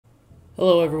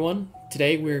Hello everyone,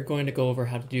 today we're going to go over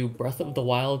how to do Breath of the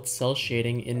Wild cel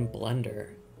shading in Blender.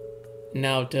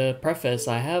 Now to preface,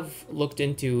 I have looked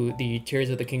into the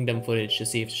Tears of the Kingdom footage to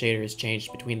see if shaders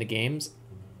changed between the games,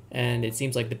 and it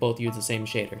seems like they both use the same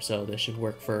shader, so this should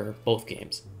work for both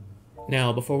games.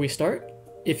 Now before we start,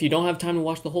 if you don't have time to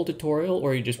watch the whole tutorial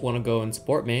or you just want to go and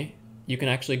support me, you can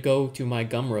actually go to my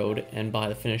Gumroad and buy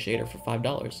the finished shader for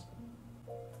 $5.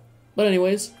 But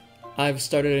anyways, I've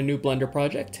started a new Blender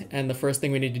project, and the first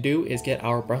thing we need to do is get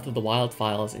our Breath of the Wild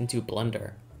files into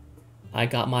Blender. I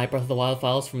got my Breath of the Wild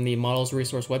files from the Models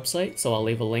Resource website, so I'll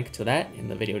leave a link to that in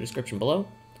the video description below.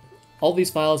 All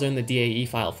these files are in the DAE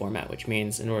file format, which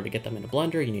means in order to get them into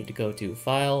Blender, you need to go to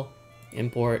File,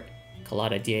 Import,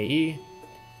 Collada DAE.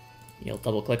 You'll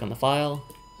double click on the file,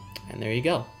 and there you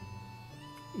go.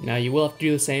 Now you will have to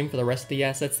do the same for the rest of the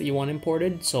assets that you want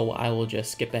imported, so I will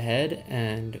just skip ahead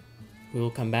and we will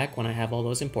come back when I have all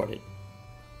those imported.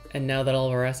 And now that all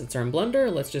of our assets are in Blender,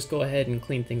 let's just go ahead and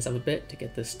clean things up a bit to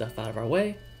get this stuff out of our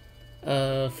way.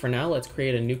 For now, let's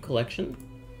create a new collection,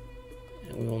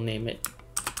 and we will name it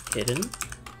Hidden.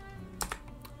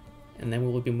 And then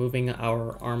we will be moving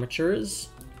our armatures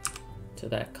to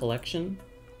that collection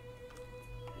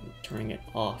and turning it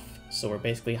off. So we're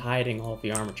basically hiding all of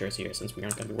the armatures here since we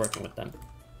aren't going to be working with them.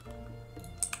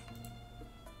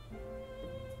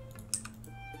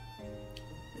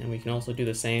 And we can also do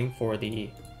the same for the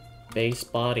base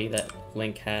body that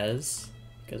Link has,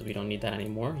 because we don't need that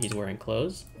anymore. He's wearing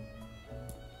clothes.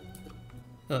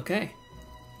 Okay,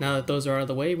 now that those are out of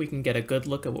the way, we can get a good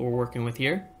look at what we're working with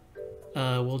here.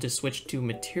 We'll just switch to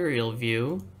material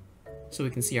view so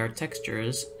we can see our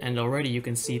textures, and already you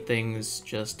can see things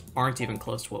just aren't even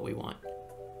close to what we want.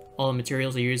 All the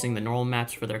materials are using the normal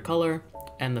maps for their color,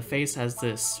 and the face has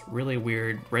this really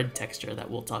weird red texture that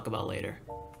we'll talk about later.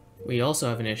 We also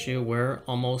have an issue where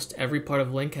almost every part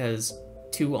of Link has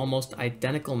two almost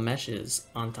identical meshes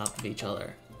on top of each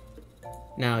other.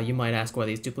 Now, you might ask why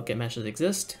these duplicate meshes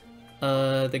exist.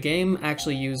 The game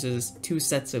actually uses two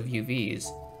sets of UVs,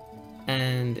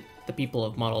 and the people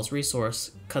of Models Resource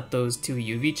cut those two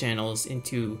UV channels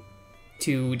into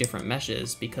two different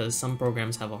meshes because some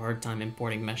programs have a hard time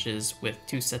importing meshes with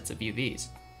two sets of UVs.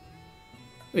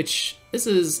 Which, this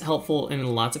is helpful in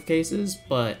lots of cases,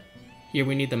 but here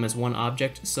we need them as one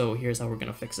object, so here's how we're going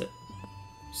to fix it.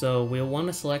 So we'll want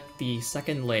to select the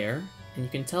second layer, and you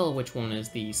can tell which one is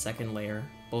the second layer,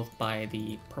 both by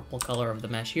the purple color of the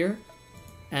mesh here,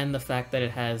 and the fact that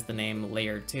it has the name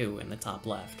Layer 2 in the top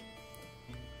left.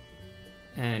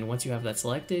 And once you have that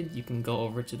selected, you can go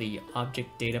over to the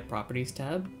Object Data Properties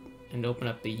tab, and open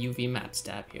up the UV Maps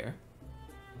tab here.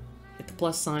 Hit the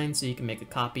plus sign so you can make a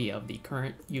copy of the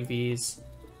current UVs,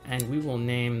 and we will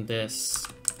name this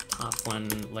top one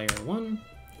Layer 1,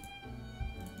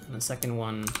 and the second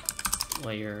one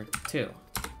Layer 2.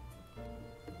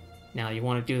 Now you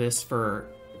want to do this for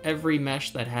every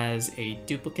mesh that has a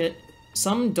duplicate.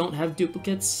 Some don't have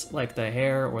duplicates, like the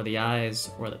hair or the eyes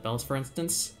or the belts for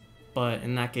instance, but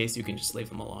in that case you can just leave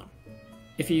them alone.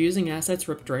 If you're using assets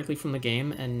ripped directly from the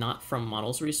game and not from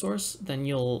Models Resource, then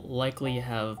you'll likely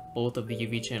have both of the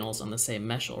UV channels on the same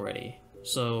mesh already.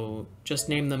 So just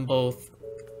name them both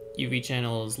UV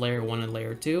channels Layer 1 and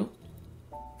Layer 2,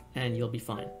 and you'll be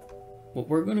fine. What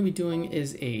we're going to be doing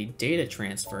is a data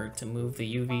transfer to move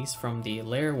the UVs from the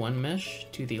Layer 1 mesh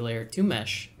to the Layer 2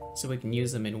 mesh so we can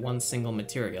use them in one single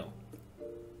material.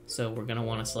 So we're going to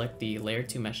want to select the Layer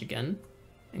 2 mesh again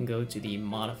and go to the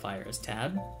Modifiers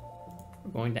tab.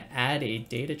 We're going to add a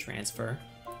data transfer,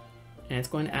 and it's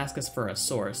going to ask us for a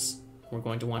source. We're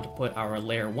going to want to put our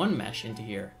Layer 1 mesh into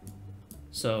here.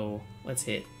 So let's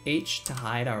hit H to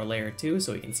hide our Layer 2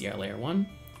 so we can see our Layer 1,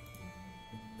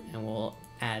 and we'll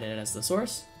add it as the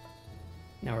source.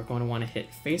 Now we're going to want to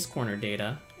hit Face Corner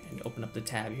Data and open up the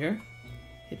tab here.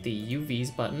 Hit the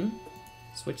UVs button,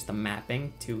 switch the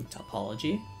mapping to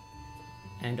Topology,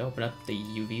 and open up the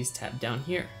UVs tab down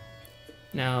here.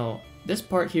 Now this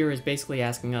part here is basically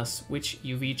asking us which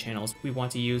UV channels we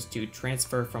want to use to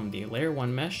transfer from the Layer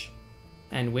 1 mesh,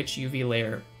 and which UV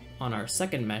layer on our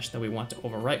second mesh that we want to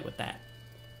overwrite with that.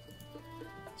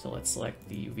 So let's select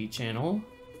the UV channel,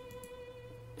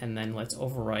 and then let's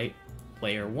overwrite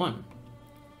Layer 1.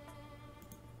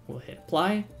 We'll hit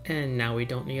apply, and now we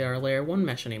don't need our Layer 1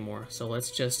 mesh anymore, so let's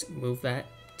just move that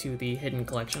to the hidden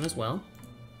collection as well.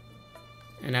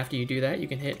 And after you do that, you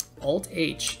can hit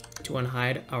Alt-H to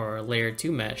unhide our Layer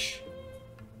 2 mesh.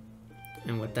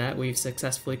 And with that, we've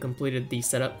successfully completed the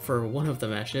setup for one of the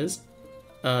meshes.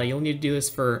 You'll need to do this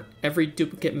for every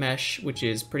duplicate mesh, which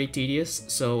is pretty tedious,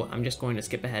 so I'm just going to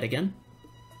skip ahead again.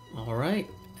 Alright,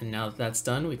 And now that that's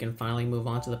done, we can finally move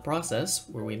on to the process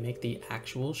where we make the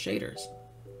actual shaders.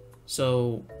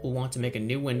 So we'll want to make a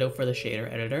new window for the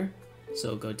shader editor.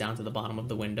 So go down to the bottom of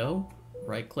the window,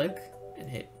 right click, and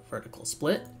hit vertical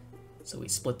split. So we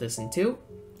split this in two,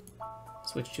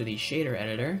 switch to the shader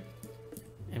editor,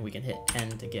 and we can hit N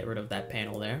to get rid of that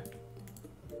panel there.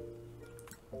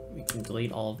 We can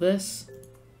delete all of this,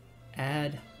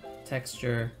 add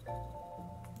texture,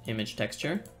 image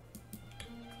texture,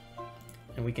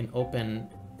 and we can open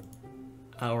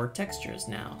our textures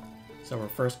now. So we're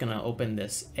first going to open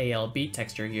this ALB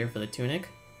texture here for the tunic.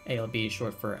 ALB is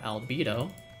short for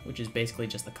albedo, which is basically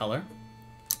just the color.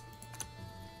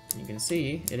 You can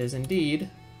see it is indeed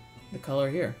the color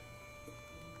here.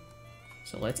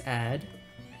 So let's add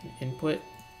an input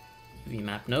UV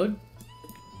map node.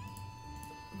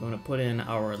 We're going to put in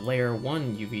our layer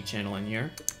 1 UV channel in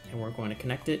here, and we're going to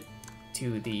connect it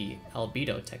to the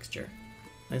albedo texture.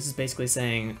 This is basically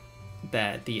saying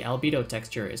that the albedo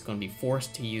texture is going to be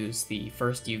forced to use the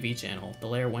first UV channel, the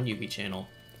layer 1 UV channel,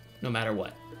 no matter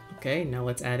what. Okay, now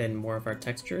let's add in more of our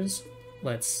textures.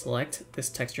 Let's select this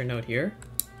texture node here,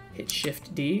 hit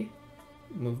Shift D,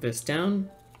 move this down,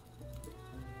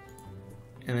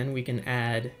 and then we can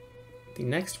add the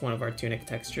next one of our tunic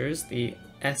textures, the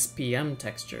SPM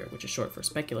texture, which is short for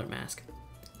specular mask.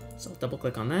 So double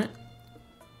click on that,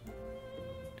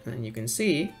 and then you can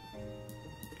see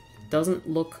it doesn't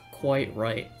look quite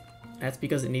right. That's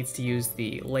because it needs to use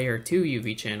the layer 2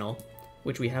 UV channel,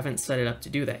 which we haven't set it up to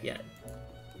do that yet.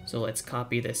 So let's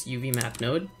copy this UV map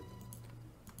node,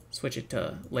 switch it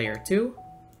to layer 2,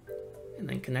 and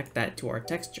then connect that to our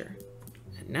texture.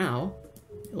 And now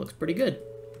it looks pretty good.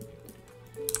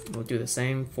 We'll do the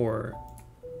same for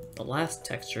the last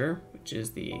texture, which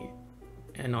is the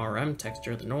NRM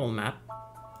texture, the normal map.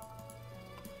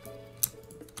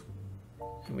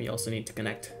 And we also need to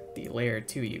connect the layer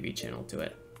 2 UV channel to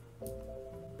it.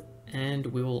 And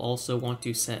we will also want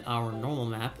to set our normal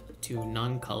map to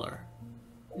non-color.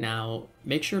 Now,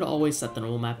 make sure to always set the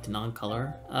normal map to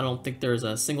non-color. I don't think there's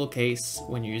a single case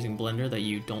when you're using Blender that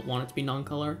you don't want it to be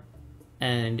non-color.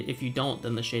 And if you don't,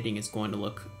 then the shading is going to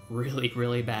look really,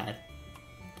 really bad.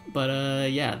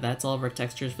 But yeah, that's all of our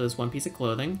textures for this one piece of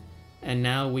clothing. And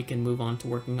now we can move on to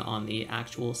working on the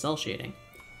actual cell shading.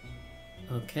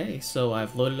 Okay, so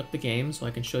I've loaded up the game so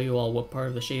I can show you all what part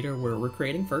of the shader we're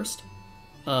recreating first.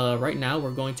 Right now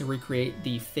we're going to recreate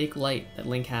the fake light that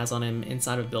Link has on him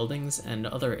inside of buildings and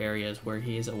other areas where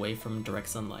he is away from direct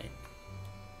sunlight.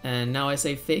 And now I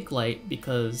say fake light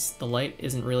because the light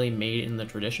isn't really made in the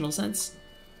traditional sense.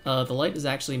 The light is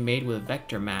actually made with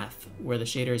vector math, where the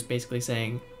shader is basically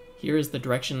saying, here is the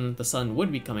direction the sun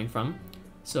would be coming from,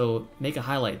 so make a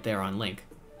highlight there on Link.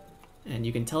 And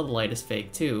you can tell the light is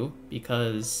fake too,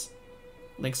 because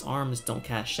Link's arms don't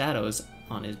cast shadows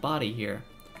on his body here,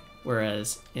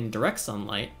 whereas in direct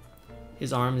sunlight,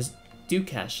 his arms do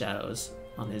cast shadows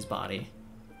on his body.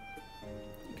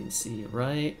 You can see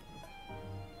right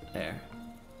there.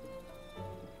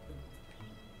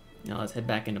 Now let's head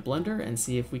back into Blender and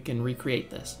see if we can recreate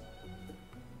this.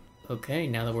 Okay,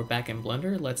 now that we're back in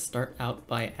Blender, let's start out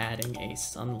by adding a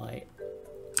sunlight.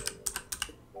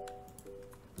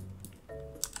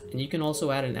 And you can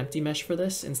also add an empty mesh for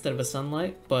this instead of a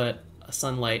sunlight, but a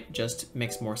sunlight just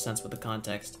makes more sense with the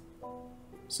context.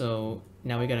 So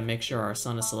now we gotta make sure our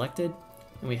sun is selected,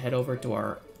 and we head over to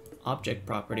our object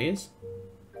properties,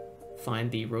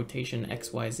 find the rotation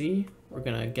XYZ, we're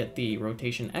gonna get the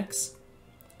rotation X,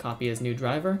 copy as new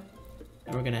driver,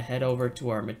 and we're gonna head over to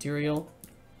our material,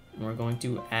 and we're going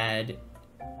to add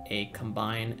a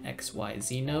combine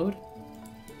XYZ node.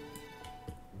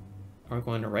 We're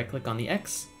going to right click on the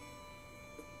X,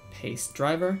 paste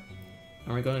driver,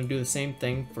 and we're going to do the same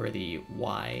thing for the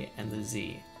Y and the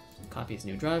Z. Copy as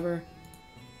new driver,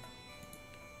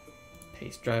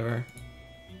 paste driver,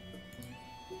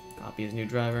 copy as new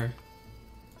driver,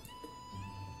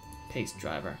 paste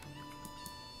driver.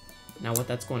 Now what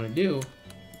that's going to do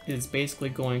is basically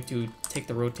going to take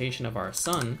the rotation of our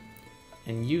sun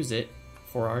and use it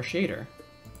for our shader.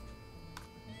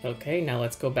 Okay, now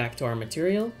let's go back to our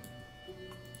material.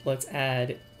 Let's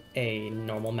add a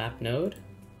normal map node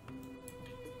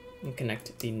and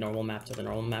connect the normal map to the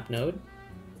normal map node.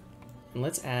 And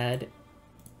let's add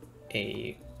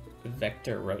a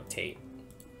vector rotate.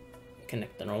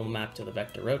 Connect the normal map to the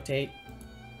vector rotate,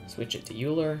 switch it to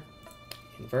Euler,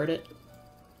 invert it.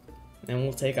 Then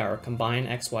we'll take our combine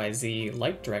XYZ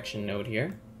light direction node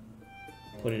here,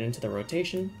 put it into the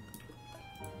rotation,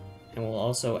 and we'll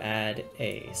also add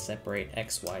a separate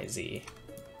XYZ.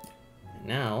 And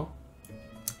now,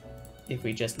 if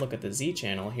we just look at the Z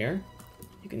channel here,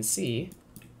 you can see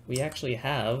we actually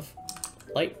have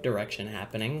light direction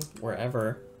happening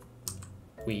wherever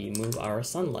we move our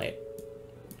sunlight.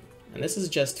 And this is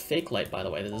just fake light, by the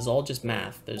way. This is all just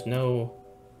math. There's no...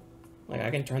 Like,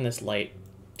 I can turn this light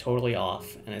totally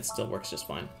off and it still works just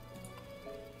fine.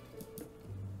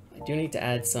 I do need to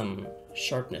add some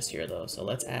sharpness here, though, so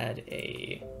let's add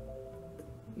a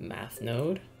math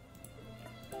node.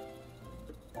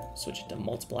 Switch it to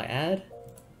multiply add.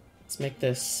 Let's make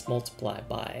this multiply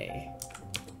by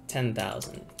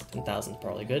 10,000. 10,000 is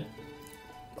probably good.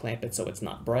 Clamp it so it's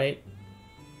not bright.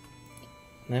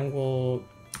 And then we'll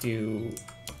do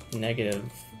negative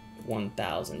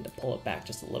 1,000 to pull it back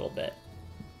just a little bit.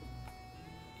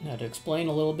 Now to explain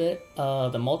a little bit,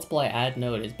 the multiply add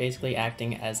node is basically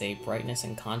acting as a brightness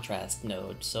and contrast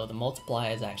node. So the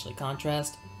multiply is actually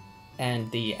contrast,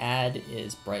 and the add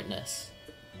is brightness.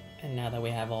 And now that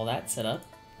we have all that set up,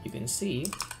 you can see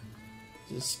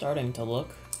this is starting to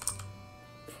look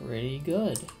pretty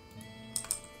good.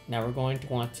 Now we're going to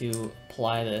want to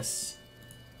apply this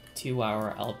to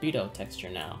our albedo texture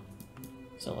now.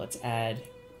 So let's add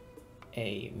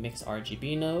a mix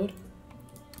RGB node.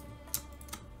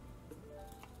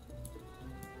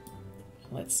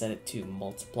 Let's set it to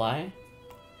multiply.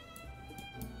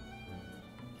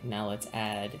 Now let's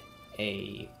add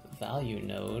a value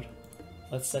node.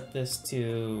 Let's set this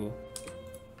to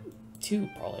 2,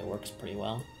 probably works pretty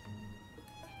well.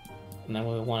 And then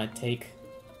we want to take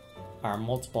our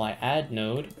multiply add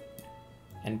node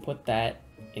and put that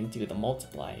into the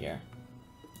multiply here.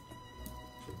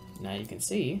 Now you can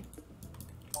see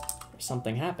there's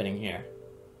something happening here.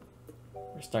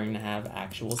 We're starting to have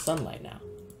actual sunlight now.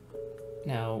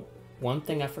 Now, one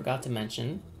thing I forgot to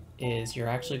mention is you're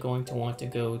actually going to want to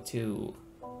go to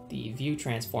the view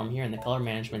transform here in the color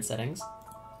management settings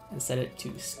and set it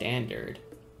to standard.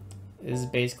 This is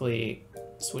basically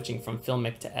switching from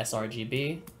Filmic to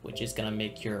sRGB, which is going to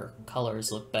make your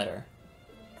colors look better.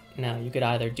 Now, you could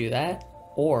either do that,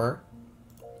 or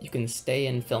you can stay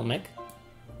in Filmic,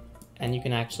 and you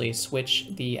can actually switch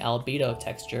the albedo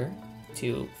texture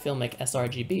to Filmic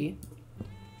sRGB,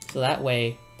 so that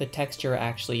way the texture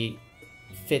actually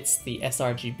fits the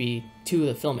sRGB to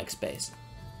the Filmic space.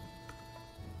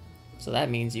 So that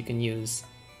means you can use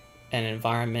an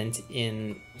environment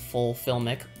in full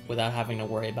Filmic without having to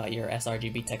worry about your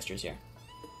sRGB textures here.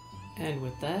 And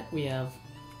with that, we have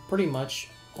pretty much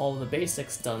all of the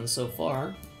basics done so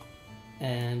far,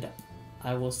 and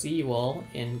I will see you all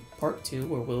in part 2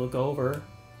 where we'll go over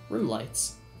room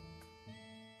lights.